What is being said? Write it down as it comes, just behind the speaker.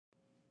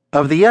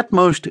Of the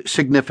utmost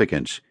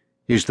significance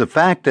is the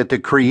fact that the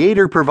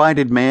Creator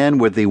provided man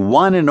with the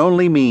one and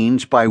only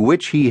means by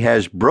which he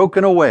has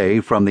broken away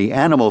from the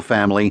animal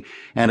family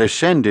and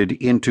ascended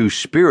into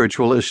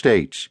spiritual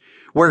estates,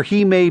 where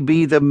he may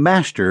be the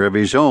master of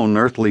his own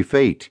earthly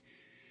fate.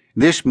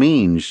 This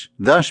means,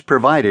 thus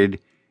provided,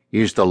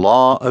 is the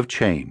law of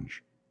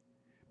change.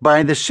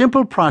 By the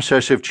simple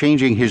process of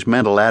changing his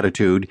mental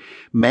attitude,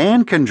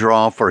 man can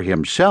draw for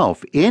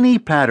himself any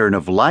pattern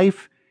of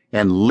life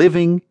and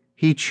living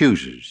he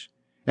chooses,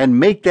 and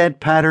make that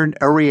pattern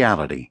a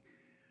reality.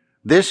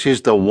 This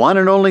is the one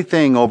and only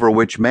thing over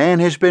which man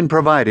has been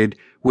provided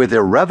with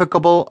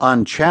irrevocable,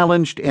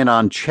 unchallenged, and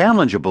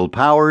unchallengeable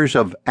powers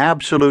of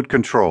absolute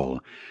control,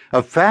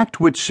 a fact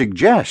which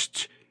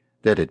suggests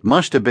that it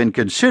must have been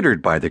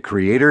considered by the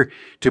Creator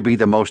to be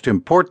the most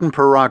important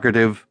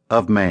prerogative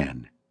of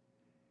man.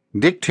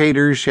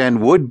 Dictators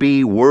and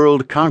would-be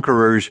world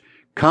conquerors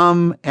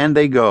come and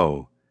they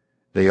go.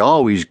 They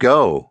always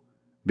go,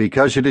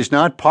 because it is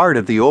not part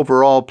of the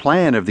overall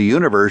plan of the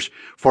universe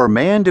for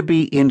man to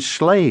be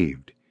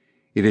enslaved.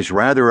 It is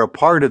rather a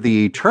part of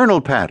the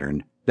eternal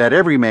pattern that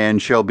every man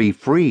shall be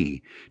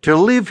free to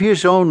live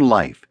his own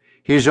life,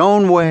 his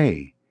own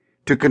way,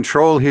 to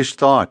control his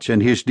thoughts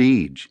and his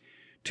deeds,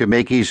 to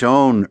make his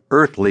own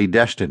earthly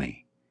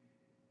destiny.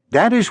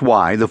 That is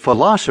why the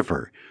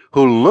philosopher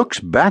who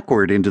looks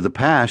backward into the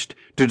past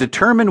to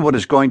determine what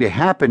is going to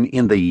happen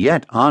in the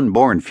yet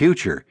unborn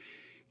future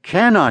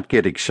cannot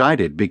get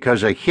excited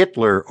because a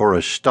Hitler or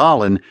a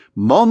Stalin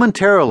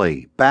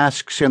momentarily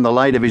basks in the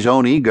light of his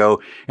own ego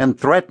and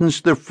threatens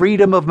the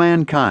freedom of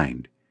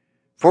mankind.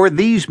 For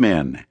these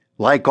men,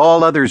 like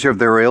all others of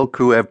their ilk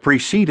who have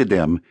preceded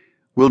them,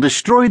 will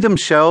destroy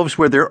themselves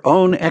with their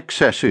own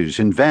excesses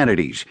and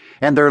vanities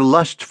and their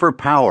lust for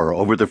power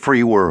over the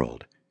free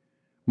world.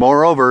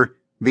 Moreover,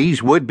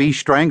 these would-be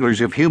stranglers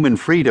of human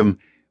freedom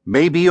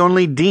may be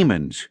only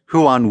demons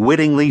who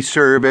unwittingly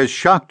serve as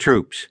shock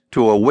troops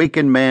to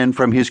awaken man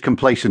from his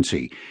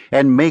complacency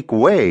and make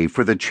way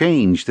for the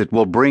change that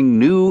will bring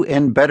new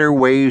and better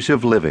ways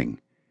of living.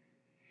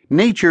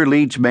 Nature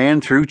leads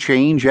man through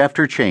change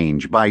after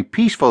change by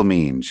peaceful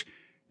means,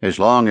 as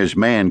long as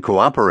man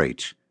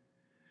cooperates.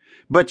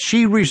 But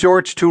she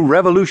resorts to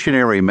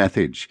revolutionary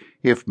methods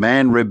if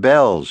man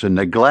rebels and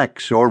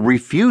neglects or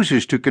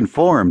refuses to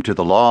conform to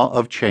the law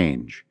of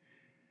change.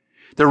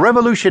 The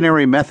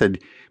revolutionary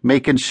method may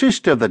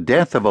consist of the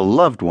death of a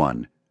loved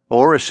one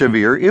or a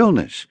severe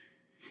illness.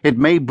 It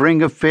may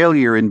bring a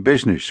failure in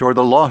business or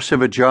the loss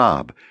of a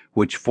job,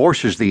 which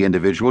forces the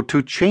individual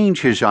to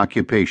change his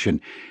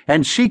occupation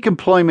and seek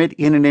employment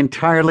in an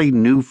entirely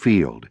new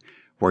field,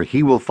 where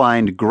he will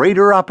find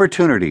greater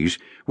opportunities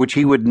which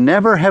he would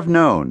never have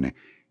known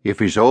if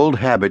his old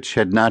habits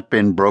had not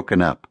been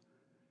broken up.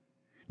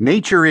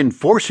 Nature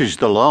enforces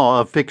the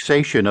law of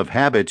fixation of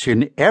habits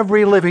in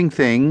every living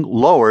thing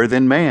lower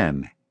than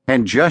man,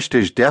 and just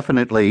as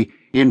definitely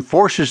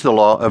enforces the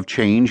law of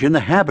change in the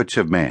habits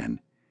of man.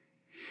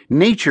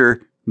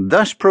 Nature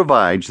thus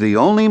provides the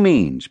only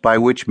means by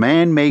which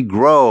man may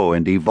grow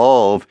and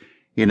evolve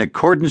in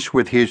accordance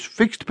with his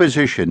fixed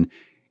position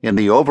in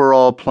the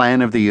overall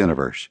plan of the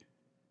universe.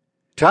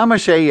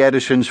 Thomas A.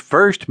 Edison's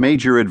first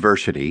major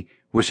adversity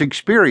was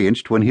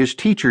experienced when his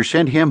teacher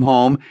sent him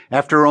home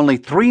after only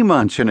 3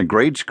 months in a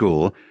grade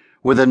school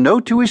with a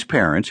note to his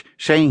parents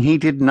saying he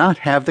did not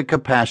have the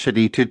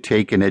capacity to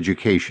take an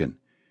education.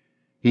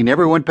 He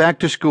never went back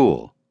to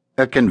school,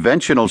 a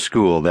conventional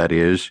school, that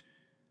is,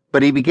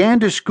 but he began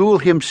to school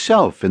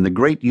himself in the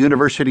great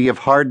University of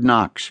Hard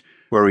Knocks,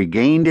 where he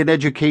gained an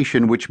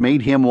education which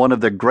made him one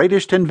of the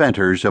greatest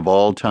inventors of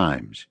all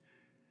times.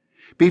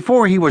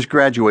 Before he was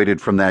graduated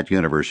from that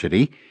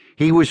university,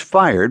 he was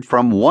fired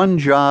from one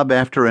job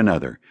after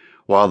another,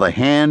 while the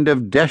hand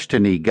of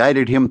destiny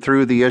guided him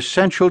through the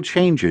essential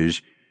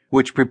changes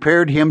which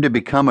prepared him to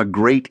become a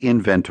great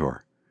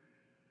inventor.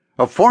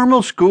 A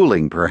formal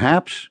schooling,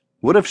 perhaps,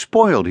 would have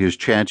spoiled his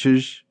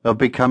chances of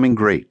becoming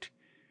great.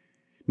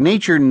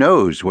 Nature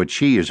knows what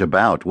she is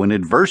about when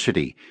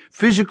adversity,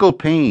 physical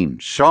pain,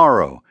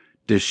 sorrow,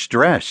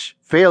 distress,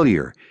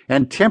 failure,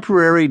 and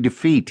temporary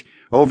defeat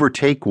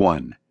overtake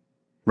one.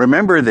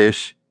 Remember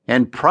this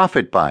and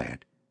profit by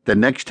it the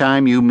next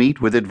time you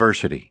meet with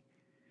adversity.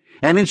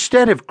 And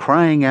instead of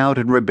crying out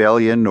in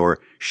rebellion or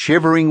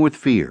shivering with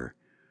fear,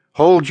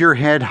 hold your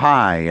head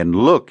high and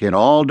look in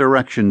all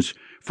directions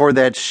for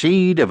that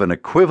seed of an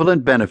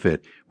equivalent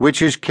benefit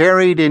which is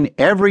carried in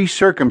every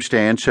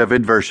circumstance of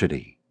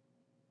adversity.